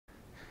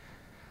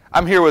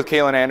I'm here with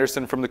Kaylyn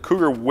Anderson from the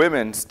Cougar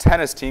women's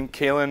tennis team.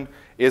 Kaylyn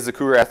is the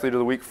Cougar Athlete of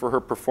the Week for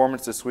her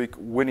performance this week,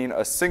 winning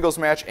a singles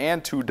match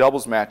and 2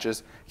 doubles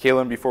matches.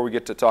 Kaylyn, before we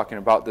get to talking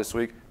about this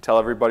week, tell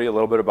everybody a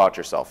little bit about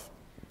yourself.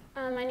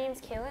 My name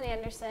is Kaylyn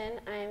Anderson.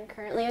 I'm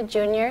currently a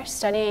junior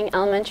studying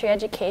elementary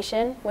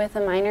education with a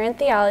minor in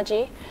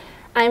theology.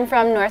 I'm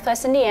from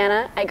Northwest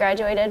Indiana. I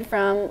graduated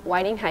from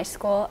Whiting High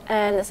School,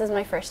 and this is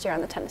my first year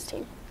on the tennis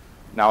team.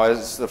 Now,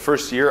 as the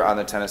first year on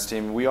the tennis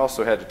team, we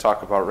also had to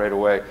talk about right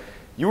away,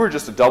 you were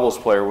just a doubles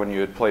player when you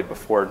had played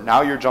before.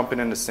 Now you're jumping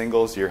into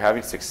singles, you're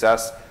having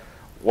success.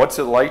 What's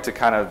it like to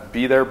kind of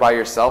be there by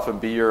yourself and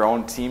be your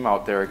own team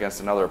out there against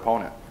another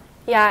opponent?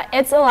 Yeah,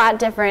 it's a lot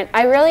different.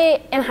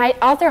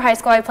 All through high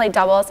school I played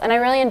doubles, and I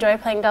really enjoy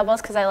playing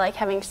doubles because I like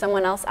having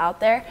someone else out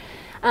there.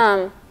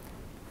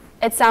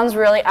 It sounds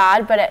really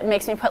odd, but it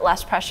makes me put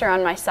less pressure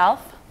on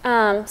myself.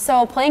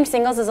 So playing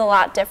singles is a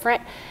lot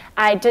different.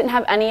 I didn't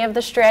have any of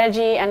the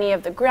strategy, any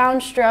of the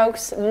ground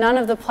strokes, none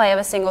of the play of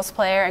a singles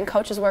player, and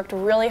coach has worked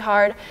really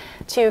hard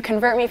to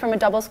convert me from a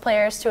doubles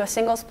player to a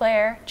singles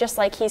player, just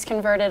like he's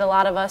converted a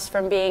lot of us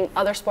from being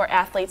other sport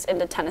athletes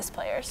into tennis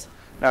players.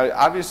 Now,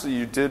 obviously,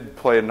 you did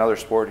play another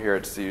sport here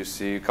at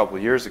CUC a couple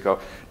of years ago.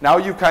 Now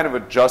you've kind of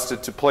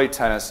adjusted to play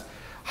tennis.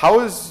 How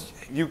has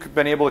you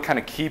been able to kind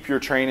of keep your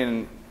training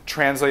and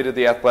translated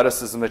the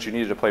athleticism that you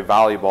needed to play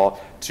volleyball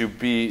to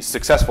be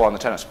successful on the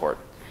tennis court?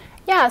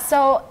 Yeah,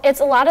 so it's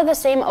a lot of the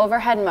same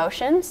overhead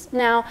motions.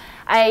 Now,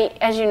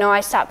 as you know, I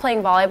stopped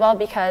playing volleyball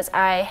because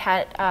I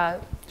had a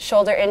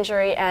shoulder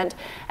injury and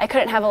I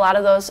couldn't have a lot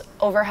of those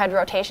overhead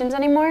rotations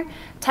anymore.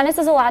 Tennis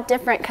is a lot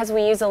different because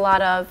we use a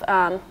lot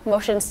of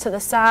motions to the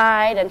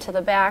side and to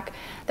the back.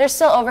 There's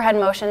still overhead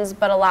motions,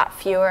 but a lot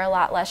fewer, a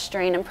lot less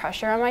strain and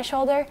pressure on my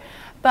shoulder.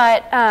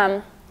 But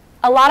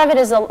a lot of it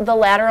is the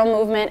lateral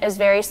movement is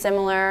very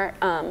similar.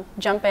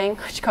 Jumping,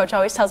 which coach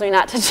always tells me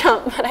not to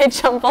jump, but I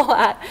jump a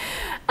lot.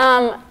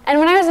 And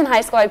when I was in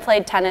high school, I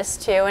played tennis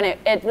too, and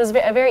it was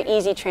a very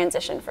easy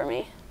transition for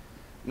me.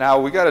 Now,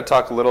 we got to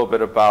talk a little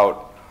bit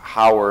about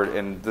Howard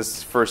in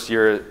this first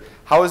year.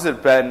 How has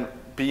it been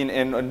being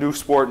in a new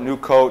sport, new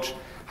coach?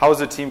 How has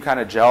the team kind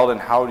of gelled, and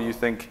how do you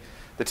think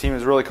the team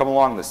has really come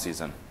along this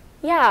season?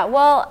 Yeah,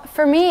 well,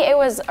 for me, it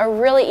was a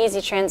really easy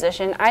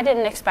transition. I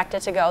didn't expect it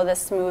to go this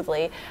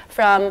smoothly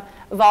from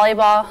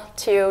volleyball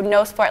to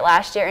no sport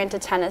last year into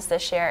tennis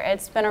this year.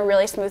 It's been a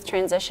really smooth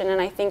transition, and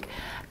I think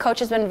coach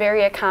has been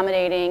very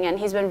accommodating, and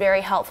he's been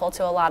very helpful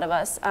to a lot of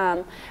us.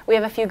 We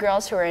have a few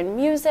girls who are in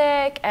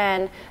music,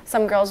 and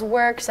some girls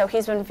work, so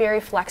he's been very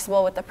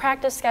flexible with the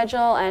practice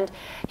schedule, and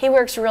he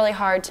works really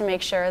hard to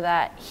make sure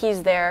that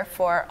he's there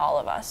for all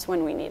of us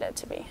when we need it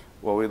to be.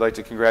 Well, we'd like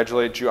to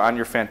congratulate you on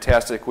your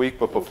fantastic week,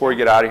 but before we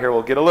get out of here,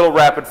 we'll get a little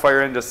rapid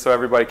fire in just so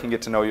everybody can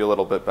get to know you a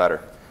little bit better.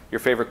 Your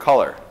favorite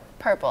color?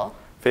 Purple.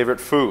 Favorite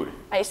food?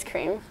 Ice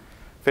cream.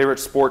 Favorite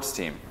sports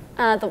team?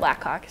 The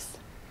Blackhawks.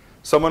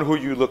 Someone who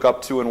you look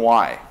up to and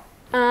why?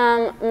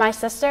 My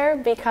sister,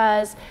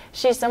 because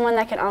she's someone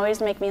that can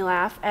always make me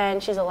laugh,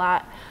 and she's a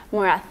lot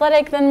more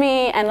athletic than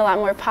me and a lot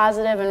more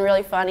positive and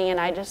really funny, and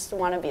I just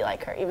want to be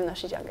like her, even though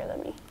she's younger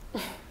than me.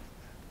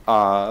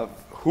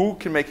 Who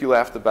can make you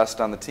laugh the best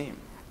on the team?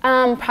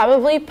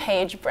 Probably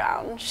Paige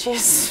Brown.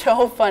 She's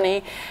so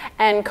funny,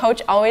 and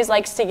coach always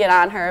likes to get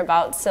on her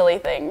about silly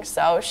things,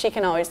 so she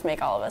can always make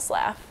all of us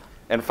laugh.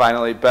 And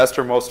finally, best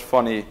or most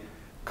funny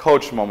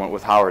coach moment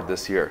with Howard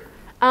this year?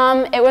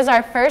 It was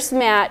our first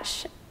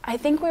match. I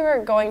think we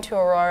were going to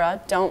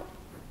Aurora. Don't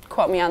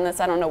quote me on this.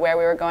 I don't know where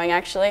we were going,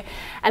 actually.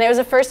 And it was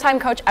the first time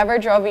coach ever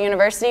drove a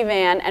university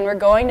van, and we're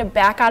going to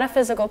back out a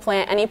physical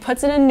plant, and he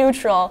puts it in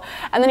neutral,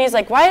 and then he's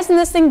like, why isn't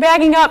this thing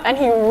bagging up? And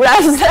he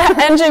revs that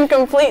engine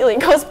completely,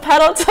 goes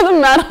pedal to the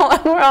metal,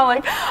 and we're all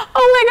like, oh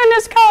my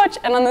goodness,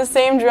 coach. And on the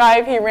same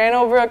drive, he ran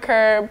over a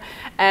curb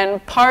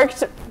and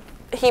parked.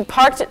 He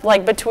parked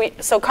like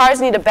between, so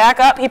cars need to back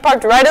up. He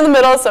parked right in the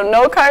middle so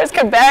no cars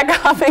could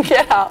back up and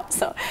get out.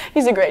 So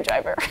he's a great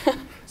driver.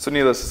 So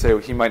needless to say,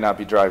 he might not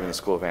be driving the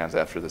school vans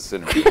after this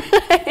interview.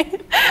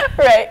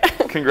 Right.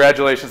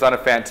 Congratulations on a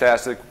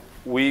fantastic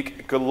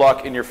week. Good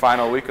luck in your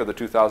final week of the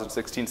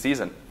 2016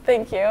 season.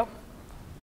 Thank you.